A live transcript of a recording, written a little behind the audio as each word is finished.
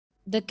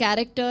the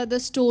character, the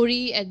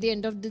story at the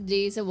end of the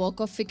day is a work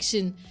of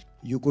fiction.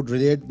 You could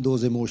relate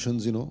those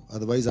emotions,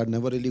 otherwise I'd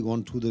never really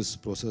gone through this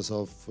process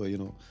of,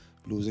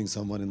 losing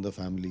someone in the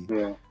family.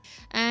 Yeah.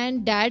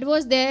 And dad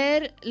was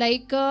there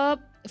like a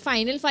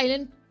final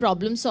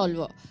problem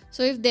solver.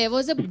 So if there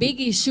was a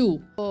big issue,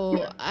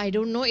 I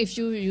don't know if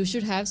you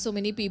should have so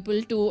many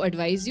people to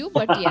advise you,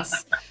 but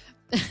yes.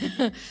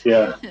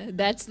 Yeah.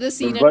 That's the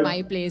scene at But-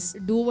 my place.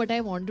 Do what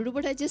I want to do,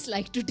 but I just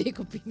like to take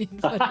opinion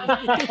for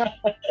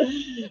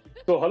everything.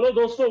 So hello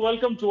dosto,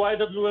 welcome to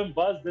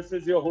IWMBuzz. This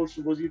is your host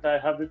Shubhajit. I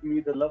have with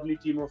me the lovely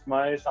team of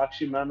my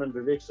Sakshi ma'am and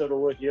Vivek sir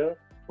over here.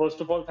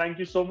 First of all, thank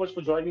you so much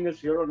for joining us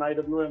here on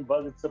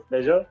IWMBuzz. It's a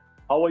pleasure.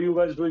 How are you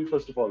guys doing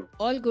first of all?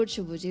 All good,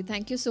 Shubhaji.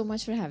 Thank you so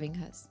much for having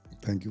us.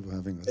 Thank you for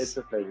having us. It's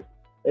a pleasure.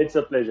 It's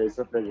a pleasure. It's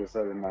a pleasure,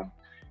 sir and ma'am.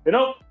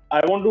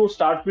 I want to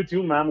start with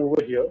you, ma'am,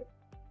 over here.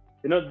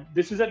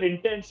 This is an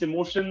intense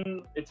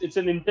emotion. It's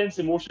an intense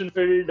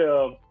emotion-filled,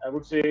 I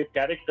would say,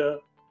 character.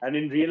 And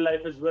in real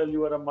life as well,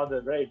 you are a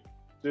mother, right?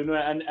 So,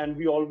 and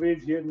we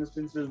always hear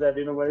instances that,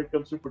 when it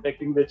comes to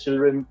protecting their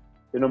children,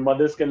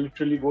 mothers can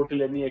literally go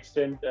till any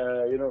extent,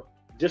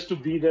 just to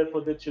be there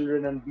for their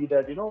children and be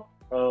that,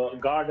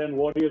 guard and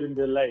warrior in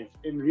their life.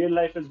 In real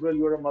life as well,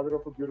 you're a mother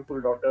of a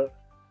beautiful daughter.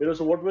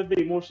 So what were the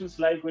emotions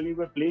like when you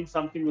were playing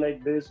something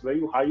like this, where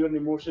you high on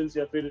emotions,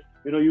 you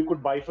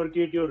could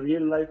bifurcate your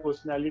real life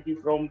personality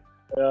from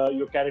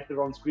your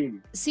character on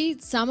screen? See,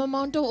 some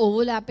amount of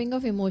overlapping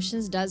of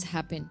emotions does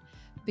happen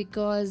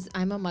because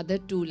I'm a mother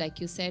too, like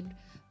you said.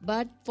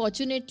 But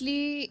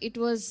fortunately, it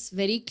was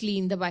very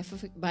clean. The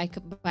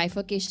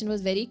bifurcation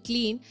was very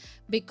clean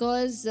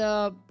because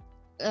the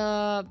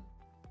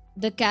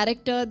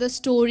character, the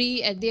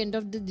story at the end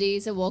of the day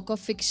is a work of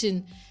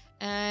fiction.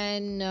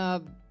 And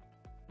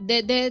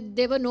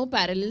there were no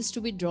parallels to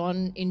be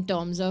drawn in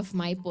terms of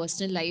my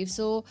personal life.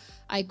 So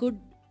I could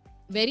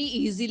very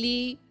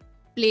easily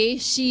play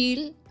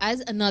Sheel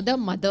as another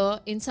mother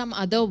in some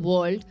other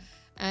world.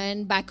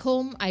 And back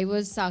home, I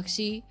was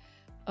Sakshi,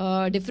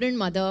 a different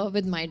mother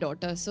with my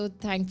daughter. So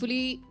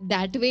thankfully,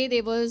 that way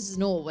there was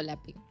no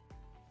overlapping.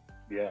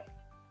 Yeah.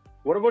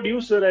 What about you,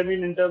 sir? I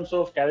mean, in terms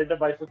of character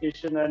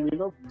bifurcation and,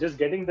 just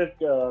getting the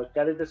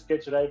character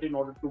sketch right in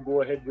order to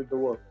go ahead with the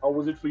work. How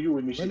was it for you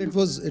initially?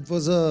 Well, it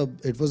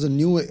was a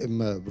new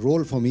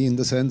role for me, in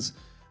the sense,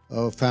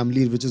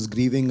 family which is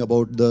grieving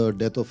about the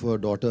death of her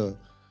daughter.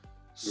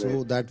 So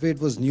Right. that way it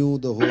was new,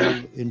 the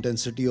whole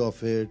intensity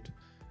of it,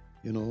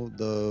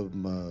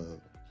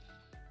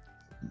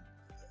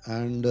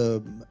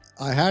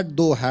 I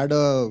had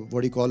a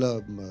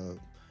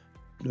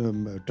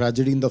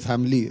tragedy in the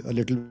family a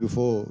little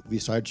before we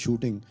started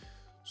shooting.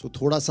 So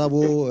thoda sa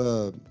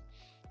wo,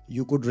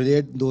 you could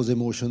relate those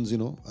emotions,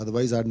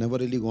 otherwise I'd never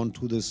really gone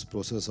through this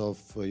process of,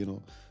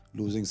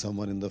 losing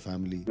someone in the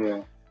family.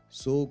 Yeah.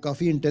 So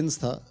काफी intense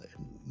था,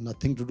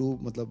 nothing to do,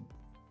 it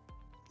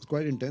was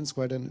quite intense,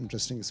 quite an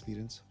interesting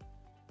experience.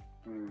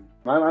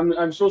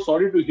 I'm so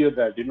sorry to hear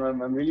that.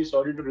 I'm really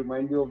sorry to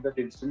remind you of that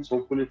instance.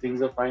 Hopefully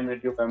things are fine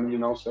at your family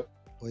now, sir.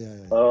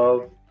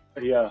 Oh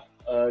yeah.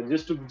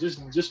 Just to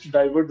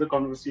divert the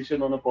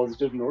conversation on a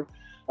positive note,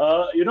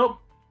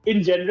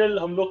 in general,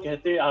 हम लोग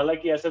कहते हैं,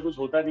 हालांकि ऐसा कुछ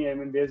होता नहीं. I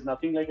mean, there's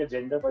nothing like a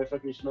gender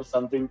bifurcation or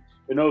something.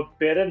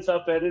 Parents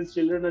are parents,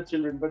 children are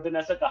children. But then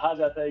ऐसा कहा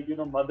जाता है कि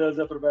mothers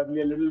are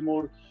probably a little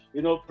more,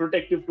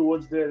 protective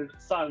towards their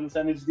sons,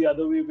 and it's the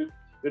other way with,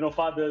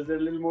 fathers. They're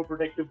a little more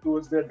protective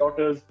towards their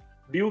daughters.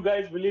 Do you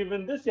guys believe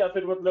in this? या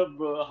फिर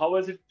मतलब, how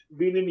has it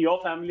been in your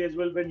family as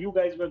well when you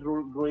guys were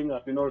growing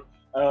up?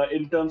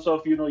 In terms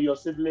of your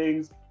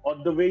siblings, or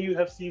the way you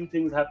have seen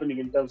things happening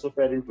in terms of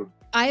parenthood?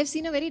 I have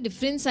seen a very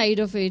different side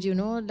of it,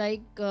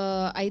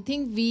 I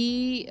think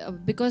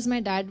because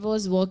my dad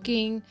was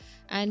working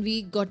and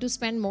we got to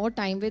spend more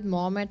time with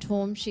mom at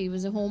home. She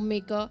was a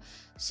homemaker.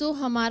 So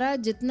हमारा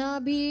जितना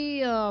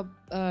भी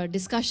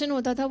discussion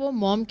होता था वो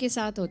mom के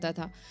साथ होता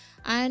था.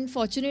 And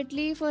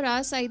fortunately for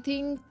us, I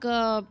think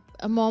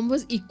mom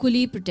was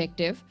equally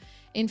protective.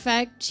 In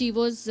fact, she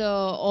was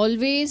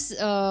always,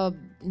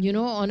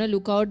 on a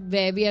lookout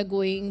where we are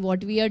going,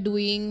 what we are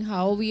doing,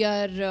 how we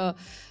are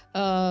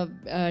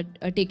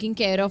taking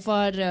care of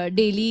our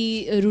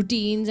daily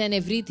routines and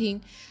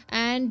everything.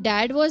 And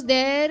dad was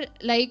there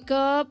like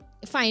a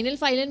final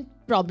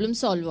problem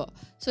solver.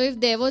 So if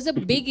there was a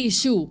big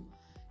issue,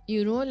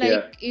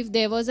 if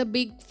there was a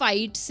big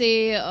fight,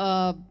 say,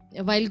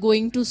 while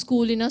going to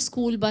school in a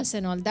school bus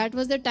and all, that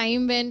was the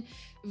time when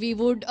we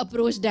would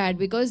approach dad,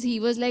 because he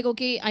was like,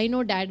 okay, I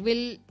know dad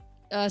will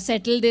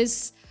settle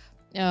this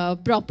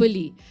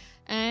properly.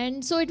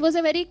 And so it was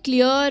a very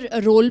clear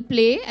role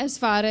play as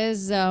far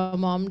as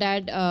mom,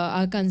 dad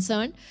are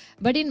concerned.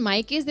 But in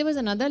my case, there was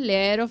another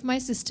layer of my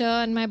sister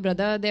and my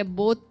brother. They're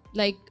both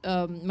like,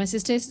 my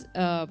sister is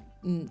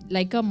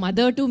like a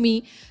mother to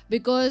me,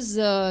 because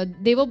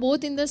they were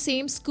both in the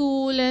same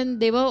school and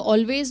they were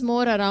always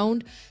more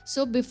around.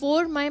 So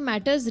before my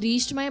matters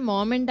reached my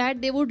mom and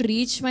dad, they would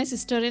reach my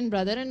sister and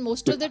brother, and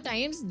most of the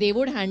times they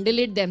would handle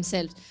it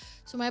themselves.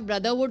 So my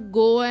brother would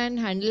go and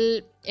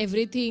handle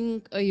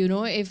everything,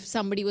 if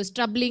somebody was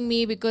troubling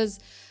me, because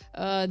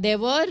there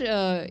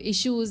were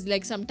issues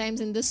like sometimes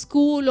in the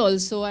school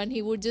also, and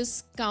he would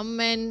just come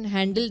and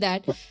handle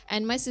that.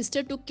 And my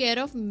sister took care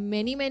of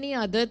many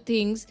other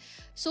things.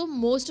 So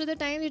most of the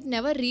time it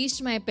never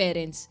reached my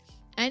parents.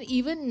 And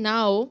even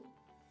now,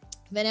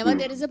 whenever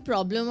there is a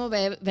problem or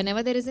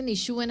whenever there is an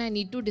issue and I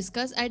need to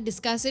discuss, I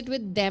discuss it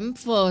with them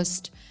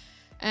first.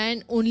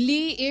 And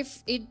only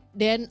if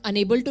they're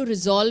unable to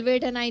resolve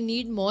it and I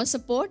need more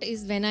support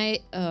is when I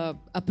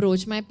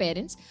approach my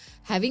parents.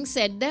 Having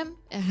said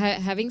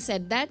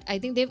that, I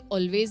think they've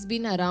always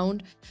been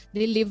around.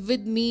 They live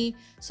with me.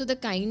 So the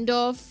kind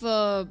of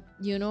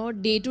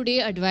day-to-day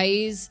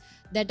advice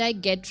that I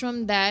get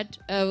from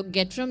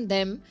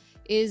them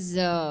is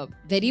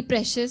very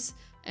precious.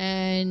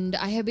 And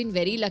I have been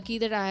very lucky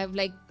that I have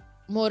like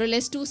more or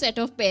less 2 set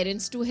of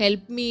parents to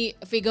help me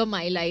figure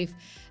my life,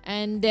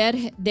 and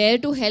they're there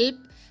to help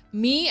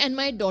me and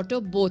my daughter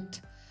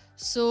both.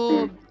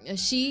 So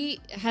she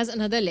has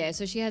another layer.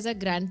 So she has her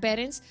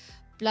grandparents,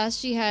 plus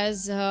she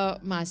has her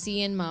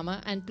Masi and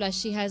Mama, and plus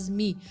she has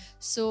me.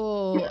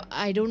 So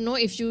I don't know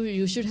if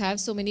you should have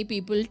so many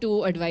people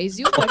to advise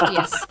you, but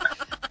yes.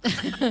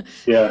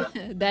 Yeah.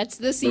 That's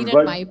the scene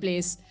at my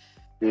place.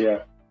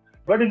 Yeah.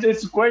 But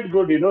it's quite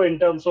good, in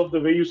terms of the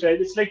way you said.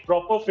 It's like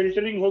proper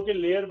filtering hoke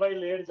layer by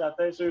layer jata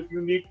hai. So if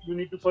you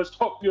need to first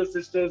talk to your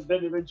sisters,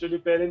 then eventually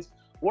parents.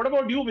 What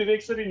about you,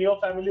 Vivek sir, in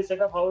your family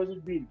setup? How has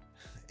it been?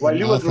 While In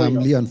you our were growing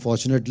family, up?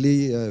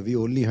 unfortunately, we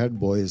only had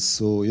boys.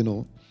 So,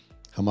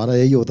 हमारा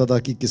यही होता था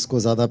कि किसको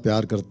ज़्यादा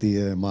प्यार करती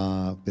है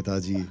माँ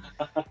पिताजी.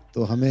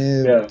 तो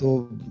हमें Yeah.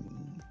 तो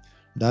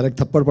डायरेक्ट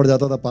थप्पड़ पड़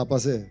जाता था पापा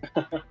से.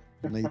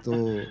 नहीं तो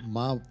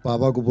माँ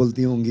पापा को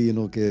बोलती होंगी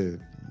कि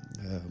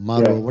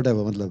मारो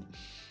whatever, मतलब.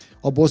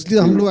 और मोस्टली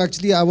हम लोग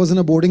actually I was in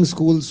a boarding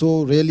school,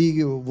 so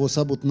really वो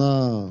सब उतना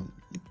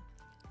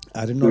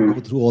I did not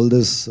go through all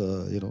this,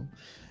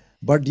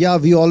 but yeah,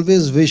 we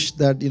always wish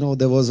that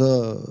there was a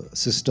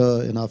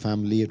sister in our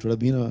family. It would have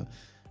been a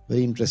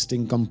very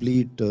interesting,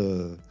 complete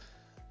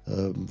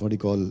what do you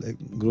call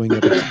growing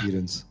up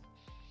experience,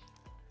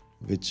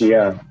 which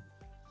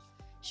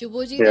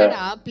Shubhoji, at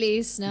our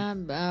place,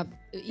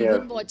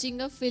 even watching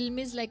a film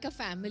is like a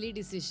family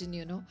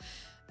decision.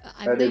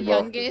 I'm the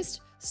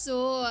youngest, so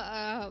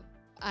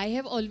I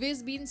have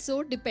always been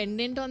so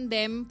dependent on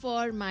them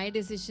for my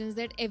decisions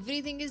that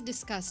everything is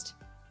discussed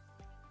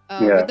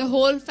with the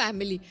whole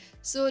family.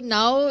 So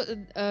now,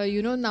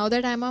 now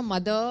that I'm a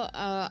mother,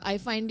 I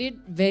find it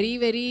very,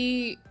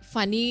 very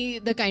funny,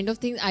 the kind of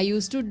things I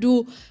used to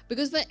do.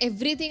 Because for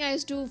everything, I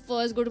used to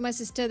first go to my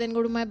sister, then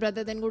go to my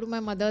brother, then go to my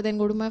mother, then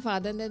go to my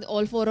father, and then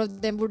all 4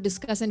 of them would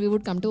discuss and we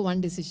would come to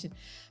one decision.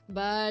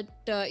 But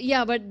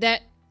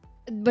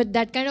but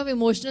that kind of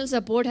emotional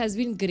support has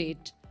been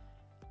great.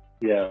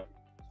 Yeah.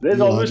 There's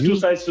always 2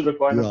 sides to the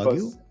coin, of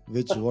course.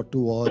 What to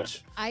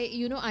watch.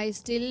 I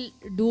still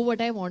do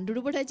what I want to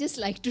do, but I just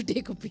like to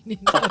take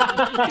opinions.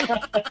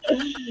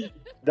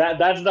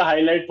 That's the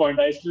highlight point.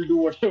 I still do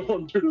what I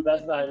want to do.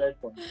 That's the highlight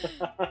point.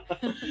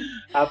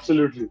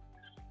 Absolutely.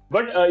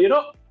 But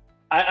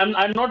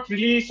I'm not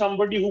really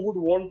somebody who would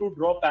want to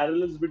draw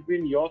parallels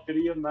between your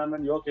career, ma'am,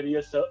 and your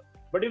career, sir.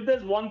 But if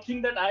there's one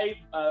thing that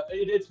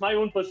it's my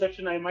own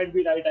perception. I might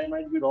be right, I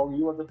might be wrong.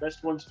 You are the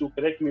best ones to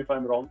correct me if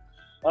I'm wrong.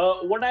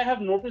 What I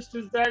have noticed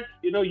is that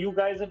you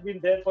guys have been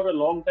there for a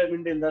long time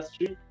in the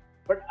industry,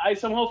 but I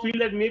somehow feel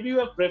that maybe you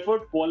have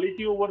preferred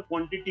quality over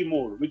quantity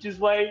more, which is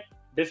why,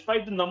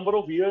 despite the number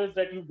of years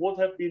that you both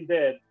have been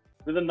there,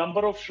 the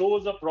number of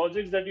shows or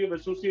projects that you have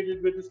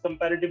associated with is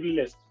comparatively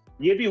less.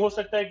 Ye bhi ho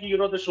sakta hai ki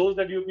the shows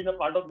that you've been a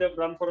part of, they've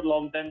run for a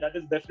long time. That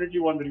is definitely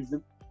one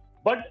reason.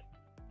 But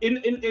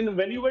in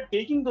when you were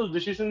taking those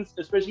decisions,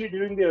 especially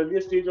during the earlier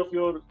stage of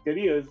your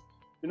careers,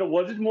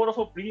 was it more of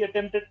a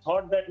pre-attempted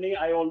thought that, nay,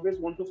 I always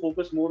want to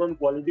focus more on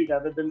quality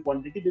rather than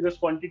quantity, because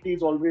quantity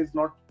is always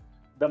not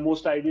the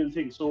most ideal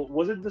thing. So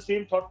was it the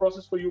same thought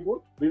process for you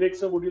both? Vivek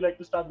sir, would you like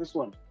to start this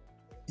one?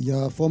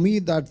 Yeah, for me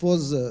that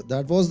was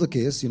the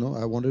case.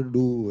 I wanted to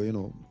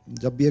do,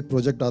 जब भी एक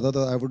project आता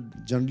था, I would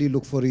generally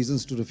look for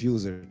reasons to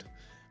refuse it.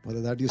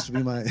 मतलब that used to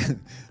be my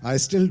I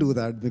still do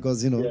that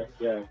because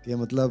कि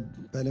मतलब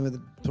पहले में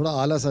थोड़ा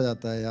आलस आ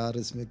जाता है यार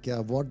इसमें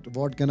क्या,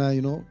 what can I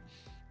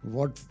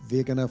what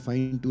way can I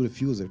find to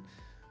refuse it?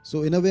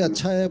 So in a way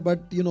अच्छा है, but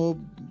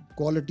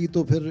quality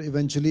तो फिर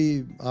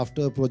eventually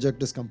after a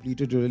project is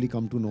completed you really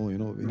come to know.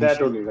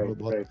 That only, right.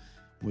 बहुत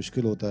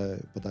मुश्किल होता है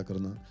पता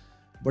करना.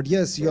 But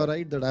yes, you are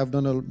right that I've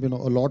done a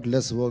lot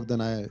less work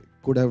than I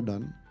could have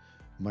done,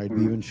 might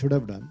be even should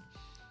have done.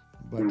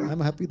 But I'm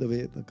happy the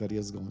way the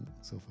career's gone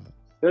so far.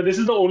 So this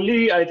is the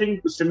only, I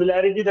think,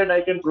 similarity that I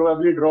can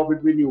probably draw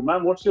between you.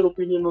 Ma'am, what's your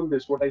opinion on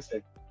this, what I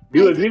said? Do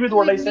you agree with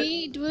what I said? With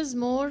me, it was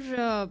more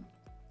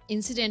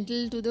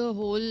incidental to the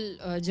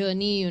whole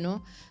journey,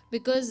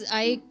 because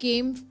I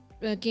came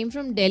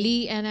from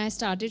Delhi and I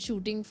started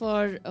shooting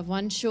for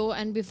one show,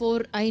 and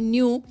before I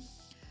knew,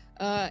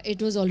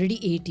 it was already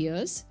 8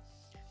 years.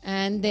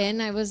 And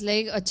then I was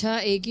like, अच्छा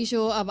एक ही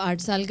show अब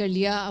 8 साल कर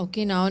लिया.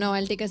 Okay, now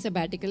I'll take a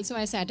sabbatical. So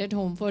I sat at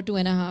home for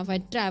 2.5. I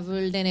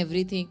traveled and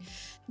everything.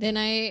 Then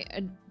I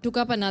took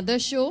up another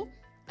show,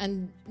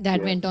 and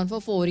that went on for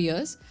 4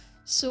 years.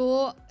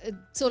 So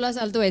 16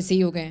 साल तो ऐसे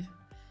ही हो गए.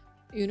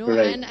 You know,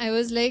 Right. and I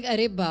was like,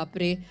 "Arey baap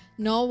re,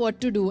 now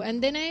what to do?"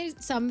 And then I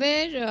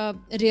somewhere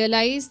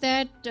realized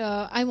that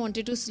I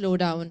wanted to slow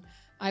down.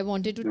 I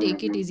wanted to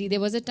take it easy. There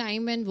was a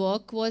time when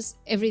work was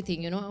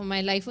everything, you know,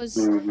 my life was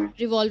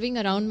revolving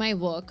around my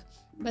work.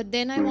 But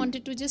then I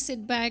wanted to just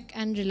sit back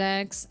and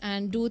relax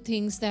and do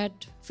things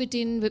that fit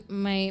in with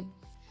my,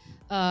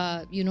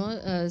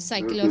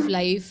 cycle of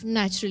life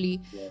naturally.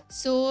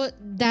 So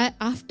that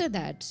after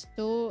that,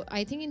 so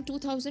I think in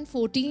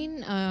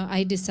 2014,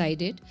 I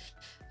decided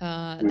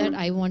that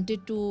I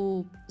wanted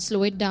to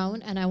slow it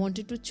down and I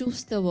wanted to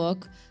choose the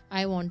work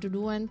I want to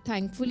do. And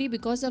thankfully,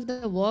 because of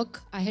the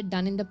work I had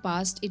done in the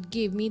past, it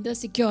gave me the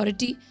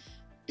security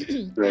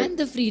and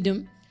the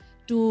freedom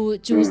to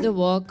choose the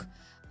work.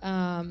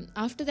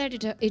 After that,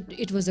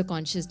 it was a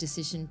conscious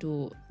decision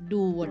to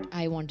do what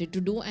I wanted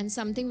to do, and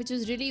something which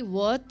was really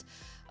worth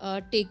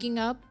taking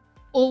up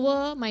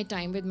over my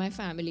time with my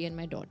family and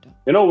my daughter.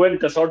 You know, when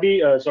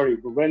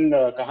when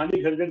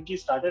Kahani Ghar Ghar Ki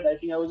started, I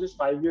think I was just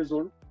 5 years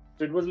old.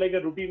 So it was like a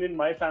routine in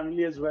my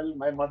family as well.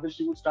 My mother,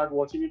 she would start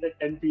watching it at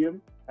 10 p.m.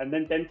 and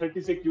then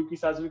 10:30 se Kyunki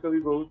Saas Bhi Kabhi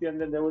Bahu Thi,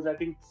 and then there was, I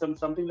think,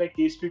 something like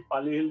K Street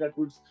Pali Hill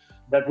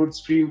that would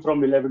stream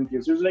from 11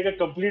 p.m. So it was like a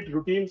complete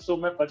routine. So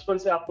मैं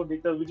बचपन से आपको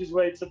देखता हूँ, which is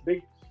why it's a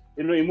big,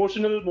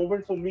 emotional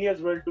moment for me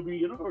as well to be,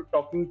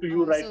 talking to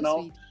you right so now.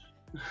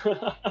 Sweet.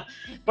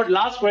 But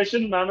last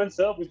question, ma'am and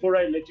sir, before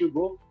I let you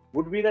go,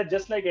 would be that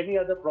just like any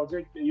other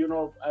project,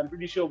 I'm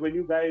pretty sure when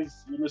you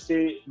guys,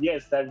 say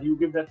yes, that you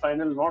give that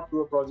final nod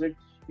to a project,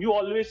 you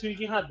always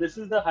feel, this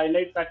is the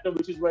highlight factor,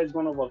 which is why it's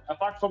going to work.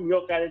 Apart from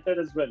your character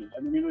as well.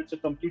 I mean, it's a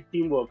complete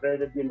teamwork,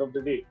 right, at the end of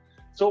the day.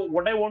 So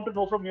what I want to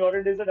know from your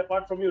end is that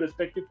apart from your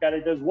respective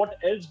characters, what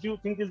else do you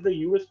think is the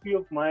USP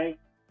of Mai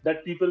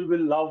that people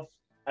will love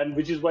and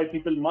which is why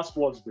people must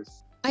watch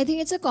this? I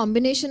think it's a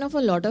combination of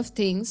a lot of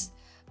things.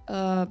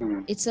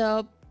 It's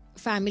a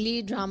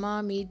family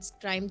drama meets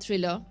crime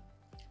thriller.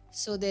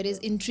 So there is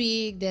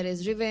intrigue, there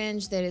is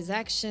revenge, there is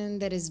action,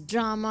 there is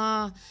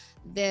drama,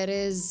 there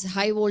is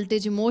high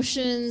voltage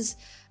emotions.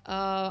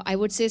 I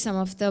would say some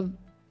of the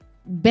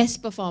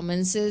best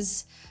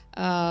performances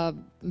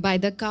by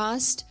the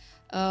cast,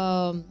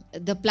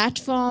 the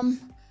platform,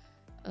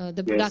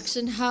 the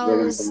production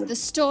house, the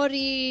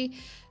story,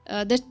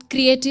 the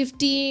creative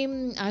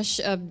team,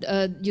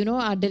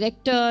 our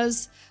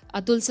directors,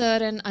 Atul sir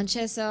and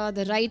Anshay sir,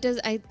 the writers.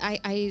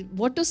 I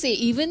what to say,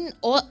 even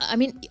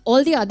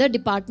all the other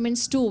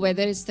departments too,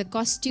 whether it's the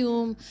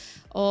costume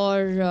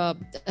or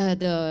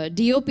the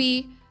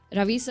DOP,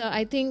 Ravi sir.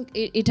 I think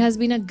it has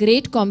been a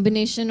great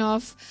combination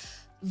of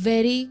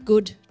very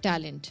good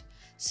talent.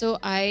 So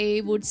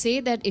I would say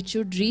that it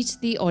should reach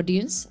the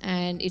audience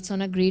and it's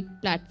on a great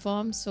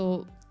platform.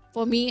 So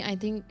for me, I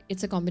think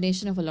it's a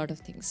combination of a lot of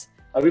things.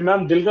 अभी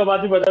ma'am दिल का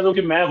बात ही बता दो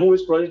कि मैं हूँ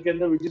इस प्रोजेक्ट के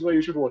अंदर, which is why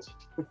you should watch it.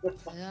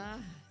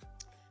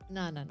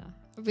 ना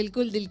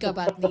बिल्कुल दिल का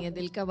बात नहीं है.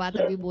 दिल का बात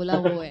अभी बोला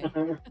वो है.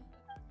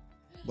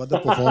 But the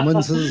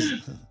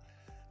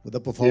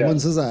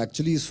performances are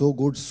actually so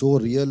good, so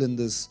real in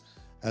this.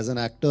 As an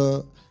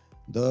actor,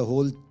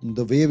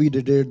 the way we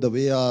did it, the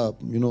way our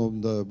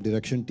the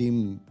direction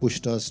team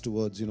pushed us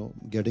towards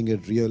getting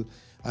it real.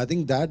 I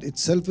think that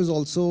itself is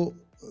also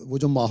वो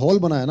जो माहौल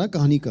बनाया ना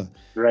कहानी का,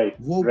 right,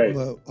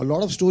 a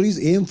lot of stories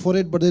aim for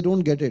it but they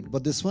don't get it,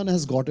 but this one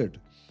has got it.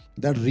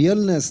 That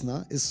realness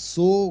na is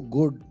so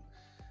good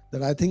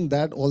that I think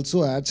that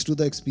also adds to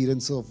the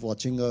experience of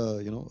watching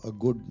a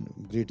good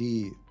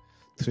gritty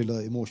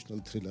thriller, emotional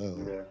thriller.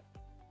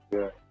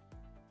 Yeah.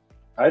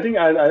 I think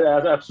I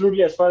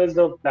absolutely, as far as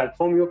the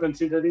platform you're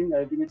considering,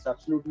 I think it's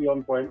absolutely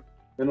on point.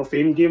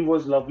 Fame Game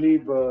was lovely,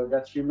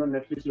 that streamed on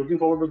Netflix. Looking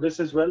forward to this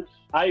as well.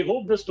 I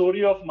hope the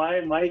story of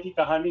Mai ki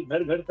kahani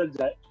ghar ghar tak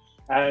jaye,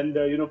 and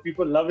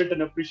people love it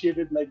and appreciate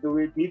it like the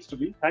way it needs to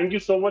be. Thank you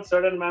so much,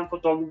 sir and ma'am, for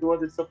talking to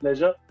us. It's a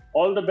pleasure.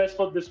 All the best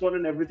for this one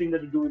and everything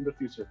that you do in the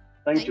future.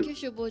 Thank you.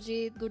 Thank you,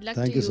 Shubhojit. Good luck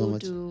Thank to you so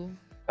much. too.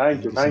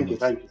 Thank you.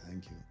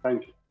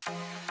 Thank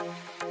you.